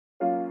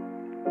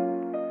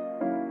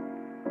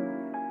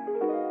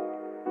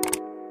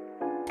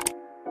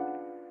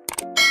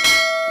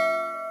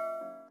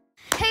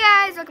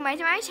welcome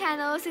back to my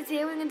channel. So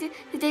today we're gonna do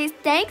today's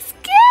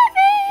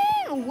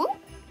Thanksgiving. Whoop.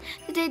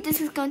 Today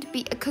this is going to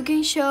be a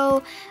cooking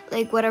show,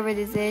 like whatever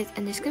this is,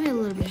 and there's gonna be a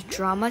little bit of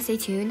drama. Stay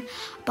tuned.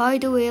 By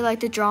the way, like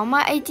the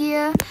drama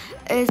idea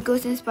is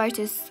going to inspire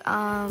this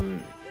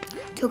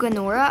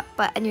Toganora.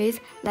 But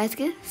anyways, let's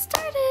get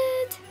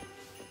started.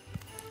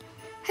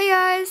 Hey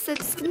guys, so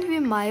it's gonna be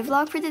my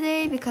vlog for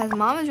today because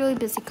mom is really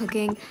busy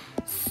cooking,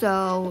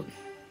 so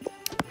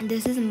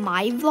this is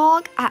my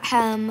vlog at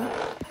home.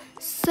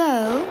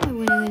 So what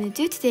we're gonna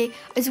do today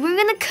is we're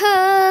gonna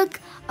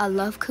cook. I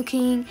love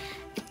cooking.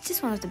 It's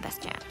just one of the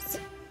best jams.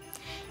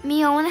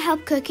 Me, I wanna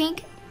help cooking?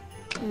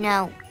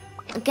 No.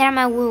 Get out of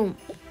my womb.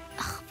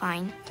 Ugh,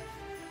 fine.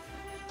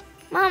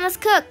 Mom, let's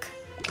cook.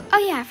 Oh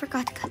yeah, I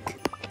forgot to cook.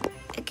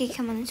 Okay,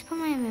 come on, let's put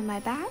my in my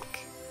bag.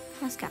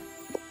 Let's go.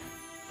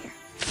 Here.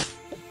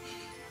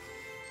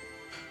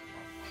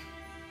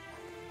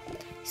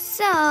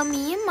 So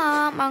me and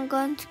mom are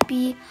going to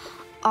be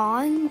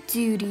on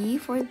duty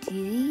for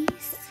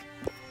these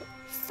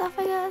stuff,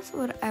 I guess,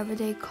 whatever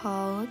they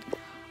called.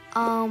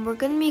 We're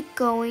gonna be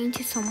going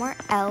to somewhere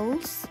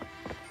else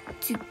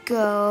to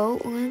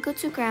go. We're gonna go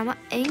to grandma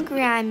and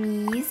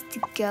grammy's to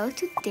go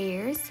to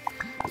theirs.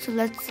 So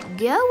let's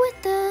go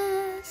with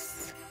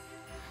us.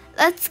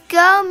 Let's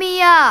go,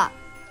 Mia.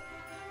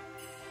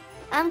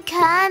 I'm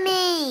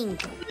coming.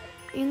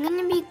 You're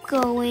gonna be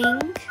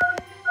going.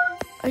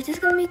 We're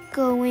just gonna be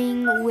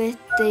going with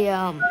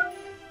the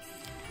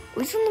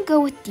we're just gonna go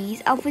with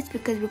these outfits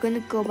because we're gonna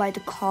go by the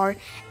car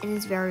and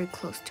it's very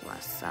close to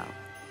us. So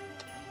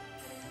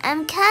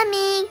I'm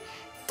coming.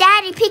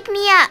 Daddy, pick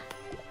me up.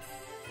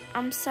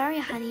 I'm sorry,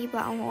 honey,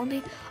 but I'm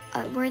only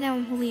right now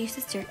I'm holding your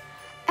sister.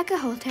 I could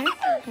hold her.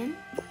 Him.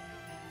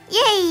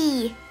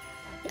 Yay!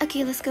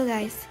 Okay, let's go,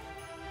 guys.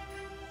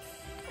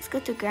 Let's go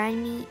to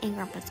Granny and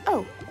Grandpa's.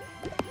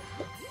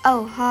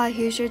 Oh, hi.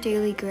 Here's your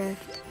daily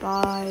gift.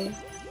 Bye.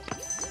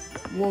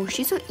 Whoa,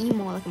 she's so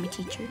emo like my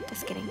teacher.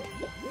 Just kidding.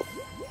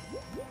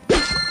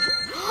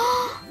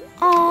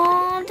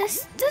 Oh,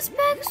 this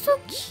bag is so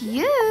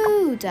cute.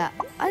 Oh,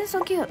 it's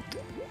so cute.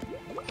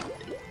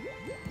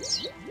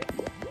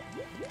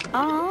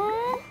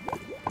 Oh,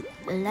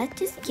 let's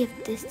just give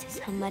this to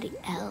somebody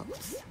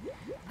else.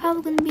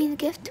 Probably gonna be a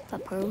gift,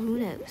 but who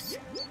knows?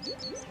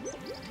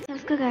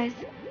 Let's go, guys.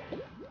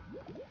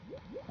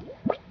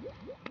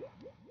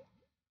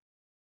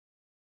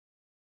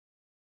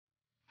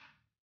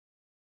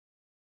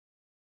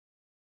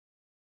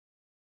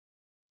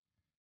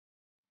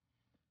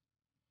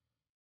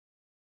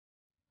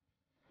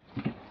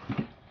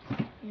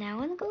 Now I'm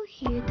gonna go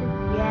here to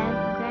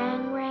Grandpa.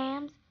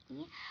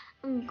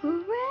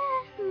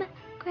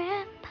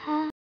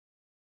 Grandpa.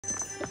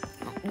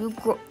 No,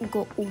 you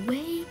go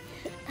away.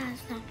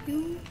 That's not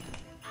you.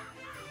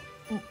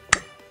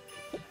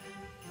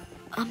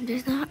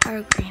 There's not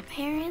our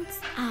grandparents.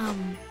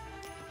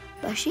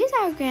 But she's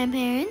our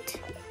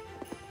grandparent.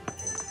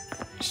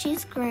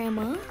 She's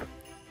grandma.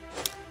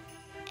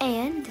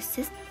 And this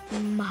is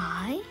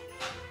my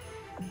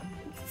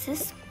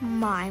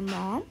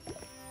mom.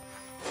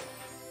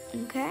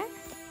 Okay.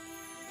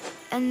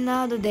 And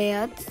now the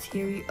dads.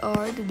 Here we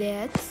are, the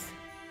dads.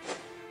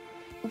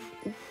 Oof,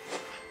 oof.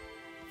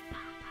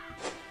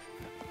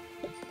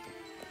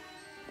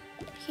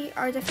 Here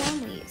are the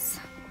families.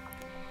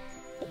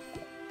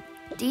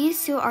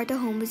 These two are the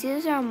homies.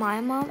 These are my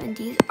mom and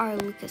these are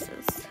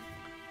Lucas's.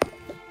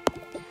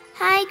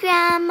 Hi,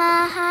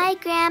 Grandma. Hi,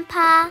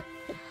 Grandpa.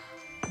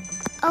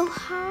 Oh,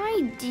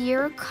 hi,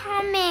 dear.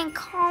 Come in,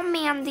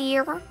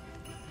 dear.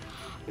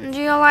 Do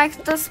you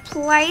like this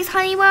place,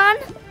 honey bun?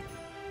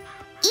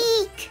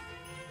 Eek!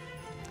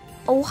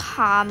 Oh,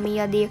 hi,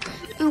 Mia dear.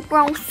 You've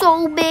grown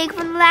so big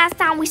from the last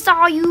time we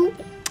saw you.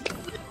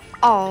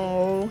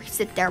 Oh,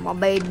 sit there, my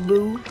baby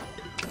boo.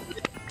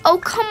 Oh,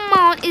 come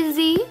on,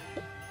 Izzy.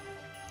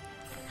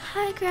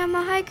 Hi,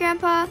 Grandma. Hi,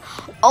 Grandpa.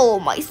 Oh,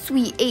 my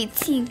sweet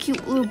 18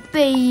 cute little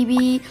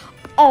baby.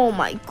 Oh,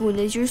 my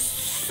goodness, you're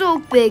so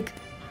big.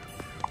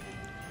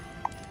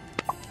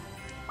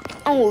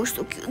 Oh,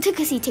 so cute. Take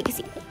a seat, take a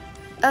seat.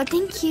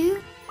 Thank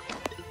you.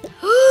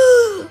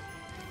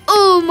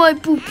 Oh, my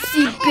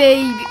poopsie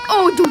baby.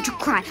 Oh, don't you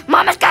cry.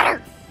 Mama's got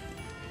her.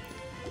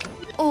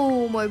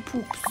 Oh, my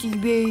poopsie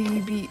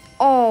baby.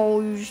 Oh,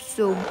 you're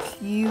so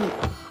cute.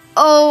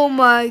 Oh,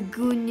 my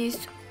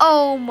goodness.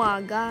 Oh,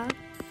 my God.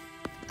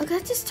 Okay,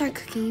 let's just start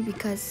cooking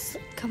because,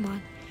 come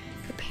on.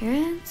 Your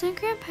parents and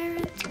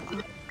grandparents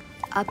are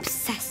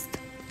obsessed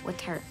with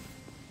her.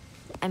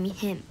 I mean,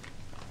 him.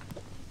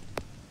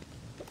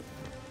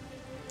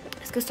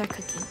 Let's go start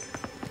cooking.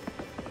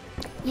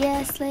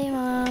 Yeah, slay,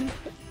 Mom.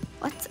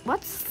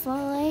 What's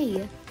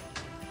slay?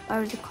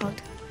 What is it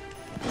called?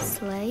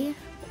 Slay?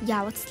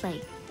 Yeah, what's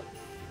slay?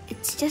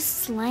 It's just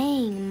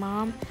slang,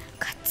 Mom.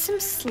 Cut some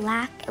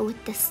slack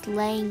with the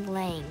slang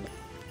lang.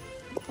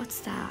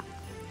 What's that?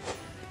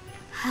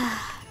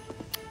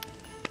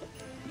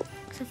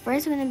 So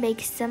first we're gonna bake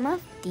some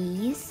of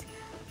these.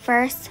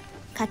 First,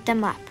 cut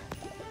them up.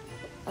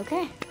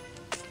 Okay.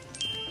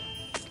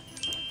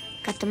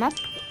 Cut them up.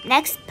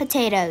 Next,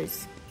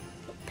 potatoes.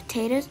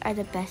 potatoes are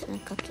the best when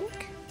cooking.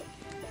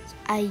 So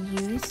I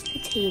use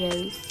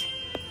potatoes.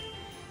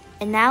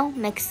 And now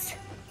mix.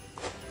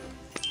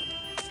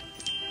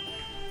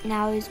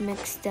 Now is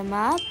mix them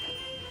up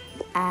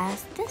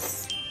as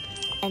this.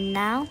 And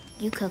now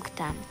you cook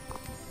them.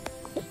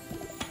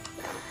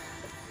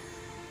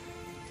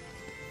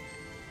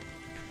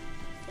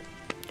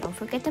 Don't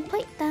forget to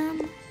plate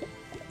them.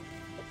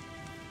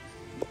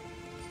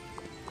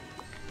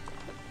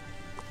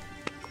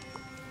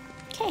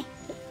 Okay,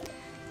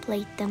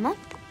 plate them up,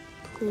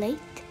 plate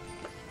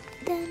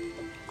them.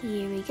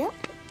 Here we go.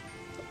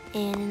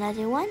 And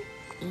another one,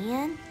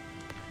 and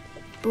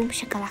boom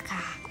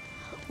shakalaka.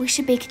 We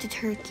should bake the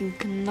turkey. We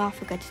cannot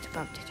forget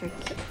about the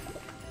turkey.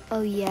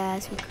 Oh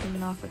yes, we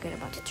cannot forget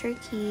about the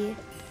turkey.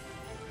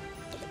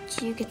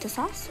 Did you get the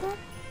sauce one?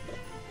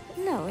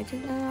 No, I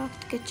did not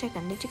get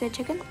chicken. Did you get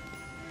chicken?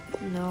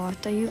 No, I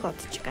thought you got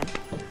the chicken.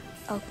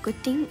 Oh, good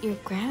thing your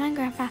grandma and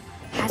grandpa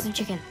has some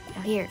chicken.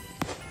 Now here.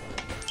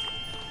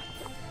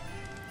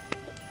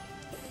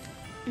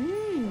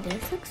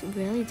 This looks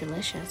really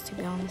delicious, to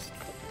be honest.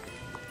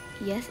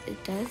 Yes,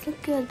 it does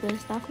look good, but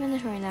it's not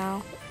finished right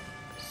now.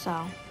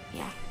 So,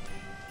 yeah.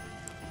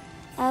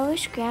 I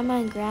wish grandma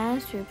and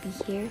grandpa would be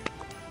here.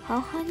 Oh,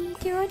 honey,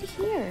 they're already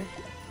here.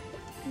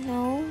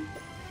 No.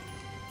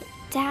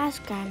 Dad's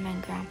grandma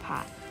and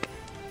grandpa.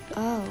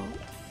 Oh.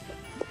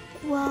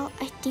 Well,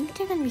 I think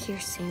they're gonna be here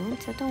soon,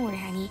 so don't worry,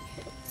 honey.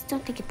 Just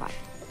don't think about it.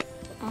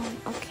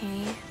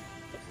 Okay.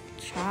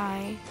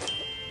 Try.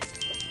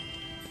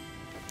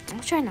 I'll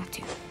try not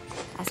to.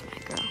 That's my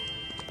girl.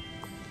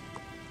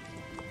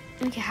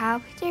 Okay,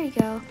 there you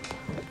go.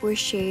 We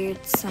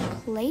shared some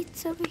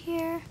plates over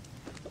here.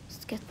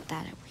 Let's get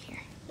that over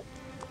here.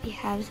 We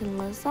have some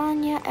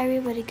lasagna.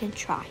 Everybody can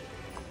try.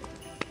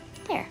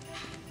 There.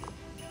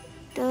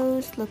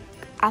 Those look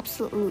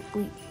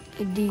absolutely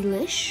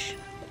delish.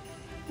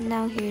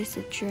 Now here's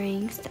the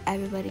drinks that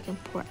everybody can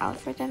pour out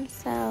for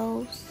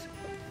themselves.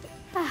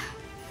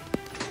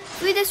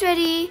 Food is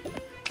ready.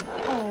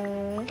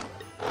 Oh,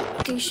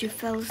 I think she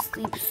fell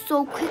asleep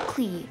so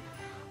quickly.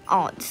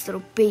 Oh, this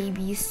little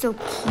baby is so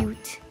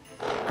cute.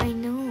 I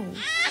know.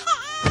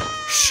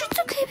 Shh, it's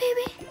okay,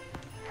 baby.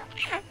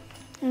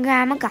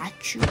 Grandma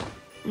got you.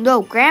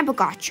 No, Grandpa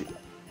got you.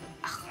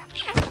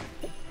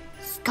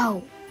 Let's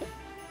go.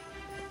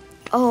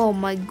 Oh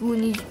my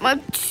goodness, my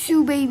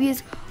two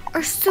babies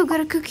are so good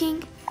at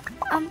cooking.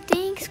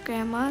 Thanks,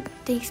 Grandma.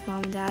 Thanks,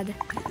 Mom and Dad.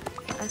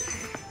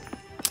 Okay.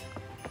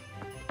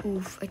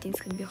 Oof, I think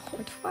it's gonna be a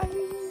hard fight.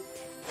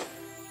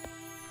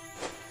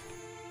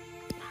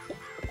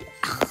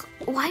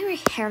 Why are we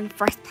here in the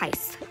first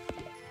place?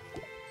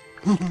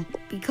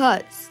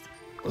 Because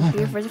we're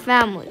here for the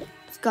family.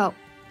 Let's go.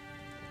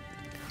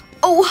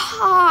 Oh,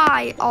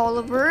 hi,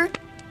 Oliver.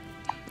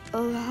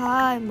 Oh,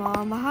 hi,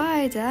 Mom.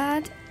 Hi,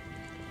 Dad.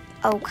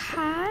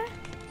 Okay.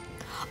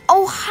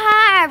 Oh,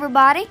 hi,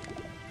 everybody.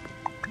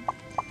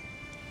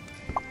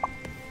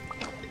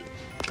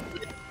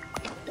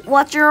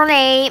 What's your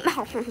name?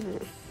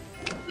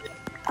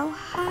 Oh,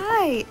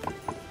 hi.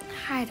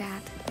 Hi,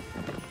 Dad.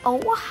 Oh,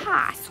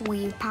 hi,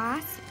 sweet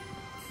pies.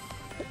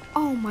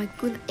 Oh, my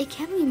goodness. I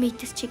can't really make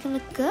this chicken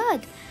look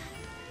good.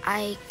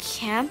 I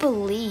can't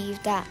believe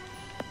that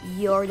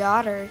your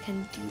daughter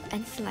can do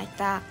anything like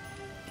that.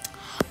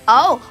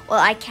 Oh, well,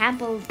 I can't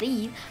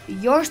believe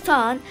your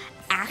son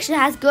actually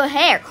has good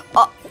hair.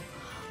 Oh,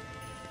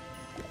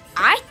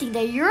 I think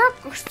that your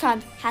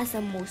son has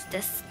the most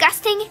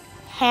disgusting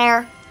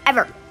hair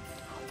ever.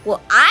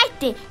 Well, I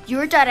think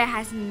your daughter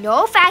has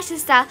no fashion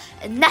style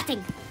and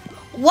nothing.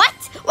 What?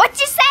 What'd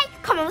you say?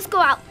 Come on, let's go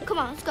out. Come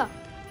on, let's go.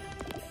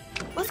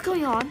 What's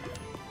going on?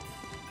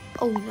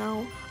 Oh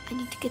no, I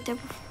need to get there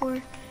before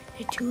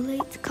they're too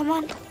late. Come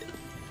on.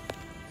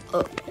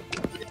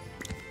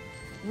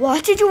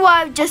 What did your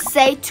wife just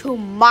say to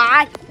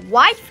my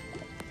wife?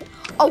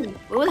 Oh,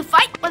 we want to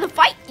fight? Want to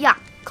fight? Yeah.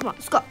 Come on,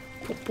 let's go.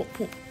 Boom, boom,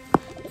 boom.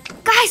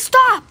 Guys,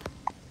 stop!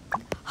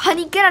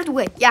 Honey, get out of the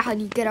way. Yeah,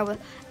 honey, get out of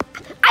the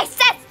way. I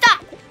said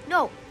stop!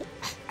 No.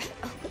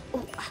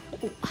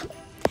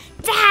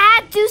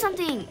 Dad, do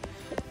something.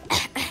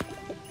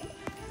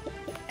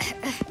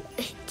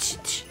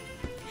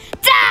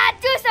 Dad,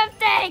 do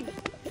something!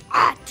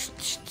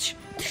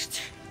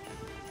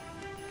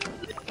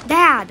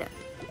 Dad,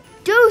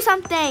 do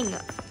something!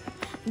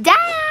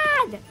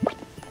 Dad!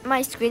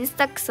 My screen is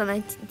stuck, so I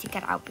need to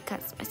get out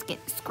because my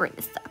screen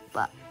is stuck.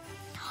 But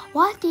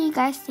what do you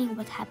guys think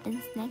what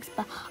happens next?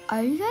 But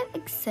are you guys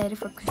excited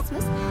for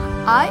Christmas?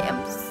 I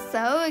am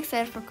so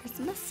excited for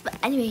Christmas. But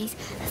anyways,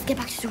 let's get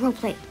back to the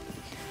roleplay.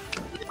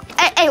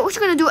 Hey, what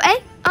you gonna do, eh?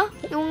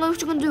 You don't know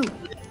what you're gonna do.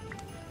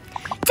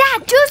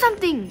 Dad, do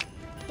something!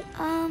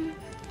 I'm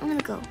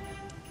gonna go.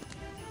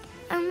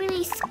 I'm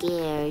really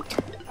scared.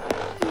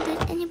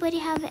 Does anybody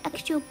have an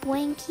extra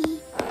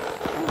blankie?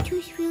 I'm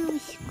just really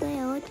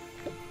scared.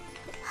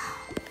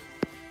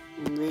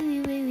 I'm really,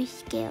 really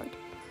scared.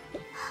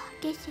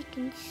 Guess I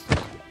can just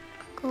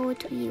go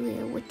to the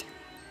wood.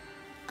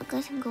 I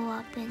guess I can go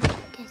up and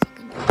guess I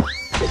can do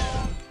it.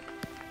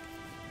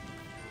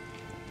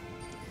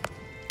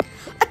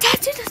 Attack!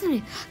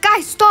 listening.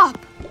 Guys, stop!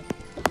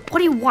 What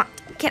do you want?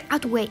 Get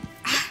out the way.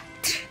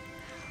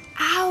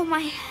 Ow, my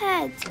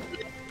head.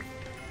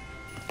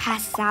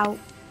 Pass out.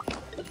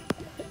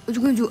 What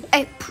you gonna do?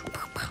 Hey,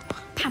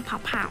 pow, pow,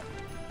 pow.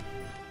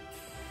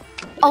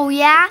 Oh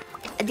yeah?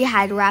 They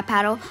had a rap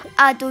battle.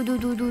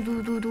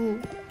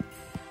 Do.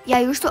 Yeah,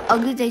 you're so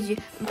ugly that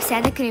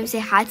Santa couldn't even say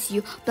hi to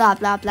you. Blah,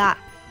 blah, blah.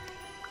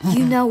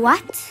 You know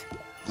what?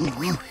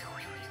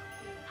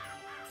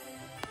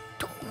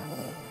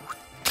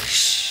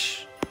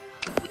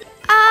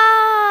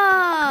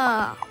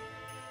 Ah!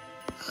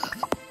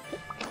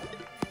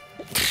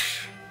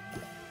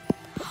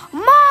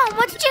 Mom,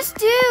 what did you just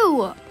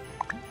do?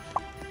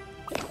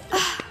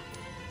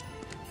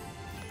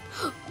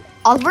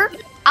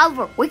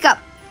 Oliver, wake up.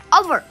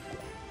 Oliver.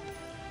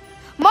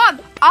 Mom,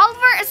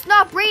 Oliver is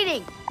not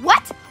breathing.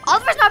 What?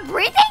 Oliver's not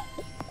breathing?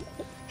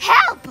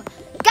 Help!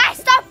 Guys,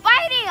 stop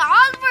fighting!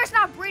 Oliver's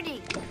not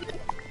breathing.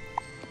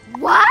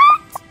 What?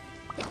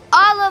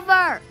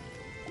 Oliver!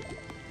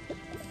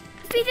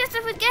 Feed him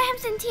some food. Get him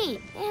some tea.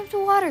 Get him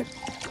some water.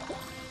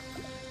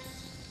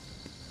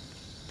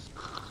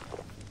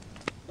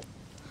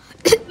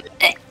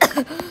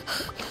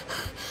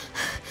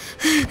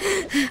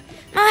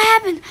 What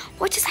happened?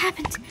 What just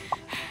happened?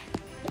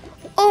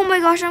 Oh my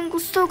gosh, I'm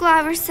so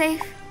glad we're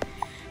safe.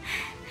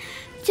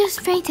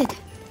 Just fainted.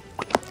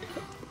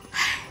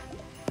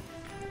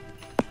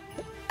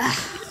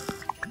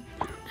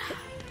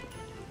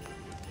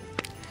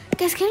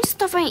 Guys, can we just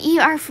stop and eat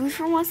our food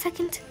for 1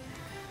 second?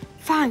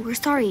 Fine, we're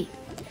sorry.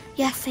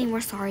 Yes, same,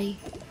 we're sorry.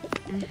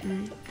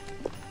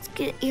 Let's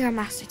eat our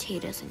mashed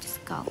potatoes and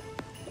just go.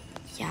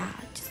 Yeah,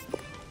 just...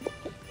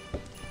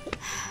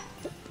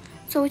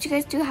 So what you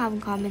guys do have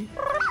in common?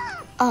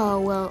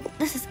 Oh, well,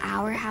 this is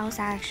our house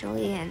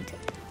actually, and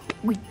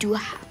we do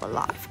have a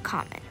lot of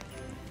common.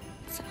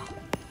 So,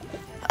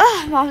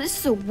 Mom, this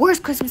is the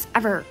worst Christmas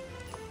ever.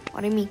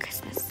 What do you mean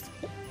Christmas?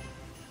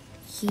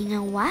 You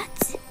know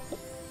what?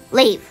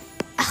 Leave.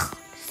 Ugh,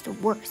 this is the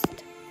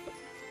worst.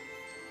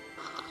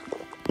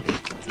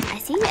 I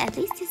see, at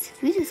least this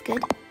food is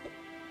good.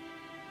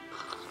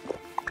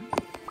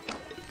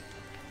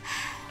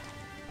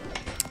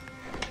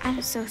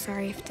 I'm so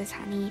sorry for this,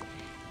 honey.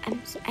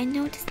 I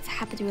know this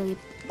happened really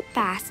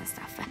fast and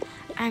stuff, but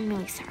I'm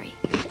really sorry.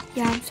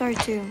 Yeah, I'm sorry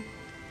too.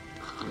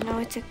 No,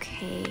 it's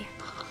okay.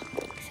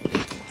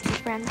 Thanks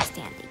for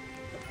understanding.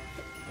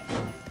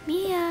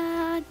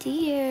 Mia,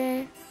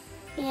 dear.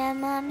 Mia,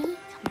 mommy.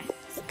 Come on,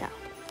 let's go.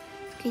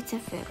 Let's eat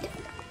some food.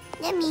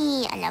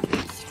 Yummy, I love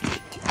this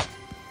food.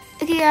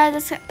 Okay,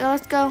 guys,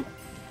 let's go.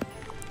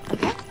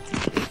 Okay.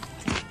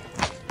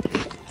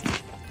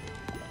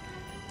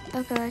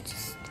 Okay, let's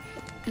just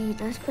eat.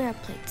 Let's put our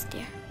plates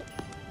there.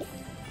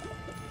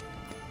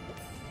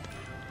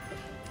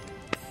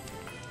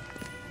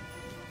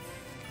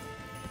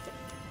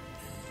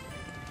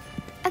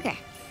 Okay,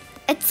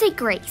 let's say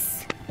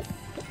grace.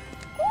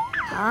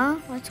 Huh?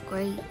 What's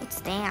great?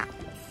 What's that?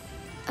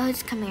 Oh,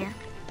 just come here.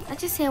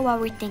 Let's just say what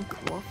we're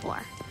thankful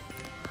for.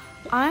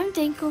 I'm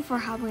thankful for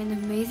having an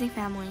amazing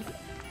family.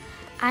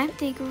 I'm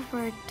thankful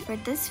for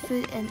this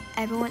food and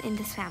everyone in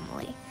this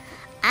family.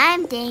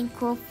 I'm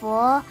thankful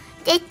for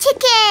the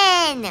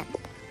chicken!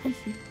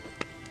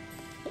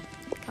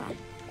 Come on.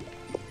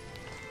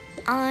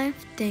 I'm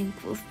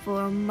thankful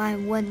for my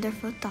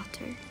wonderful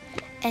daughter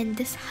and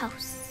this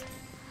house.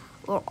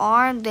 Well,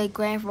 I'm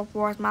grateful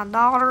for my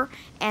daughter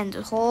and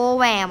the whole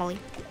family.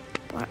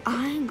 What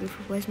I'm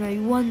grateful for is my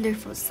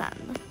wonderful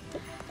son.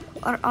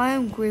 What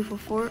I'm grateful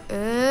for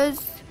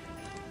is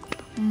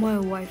my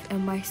wife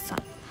and my son.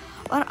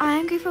 What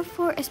I'm grateful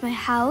for is my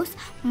house,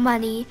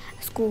 money,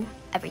 school,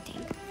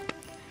 everything.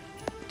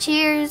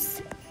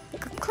 Cheers.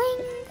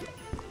 Cling.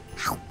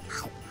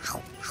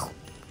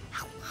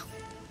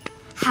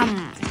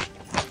 Hum.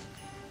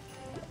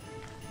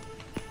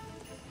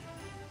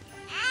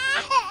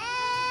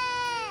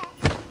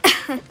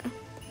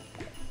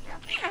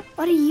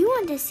 What do you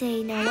want to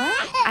say, Noah?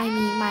 I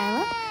mean,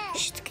 Mila.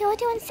 Shh, okay, what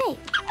do you want to say?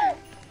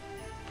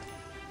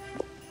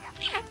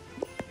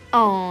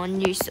 Oh,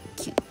 you're so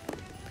cute.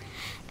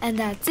 And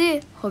that's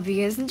it. Hope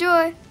you guys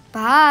enjoy.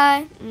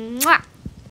 Bye. Mwah.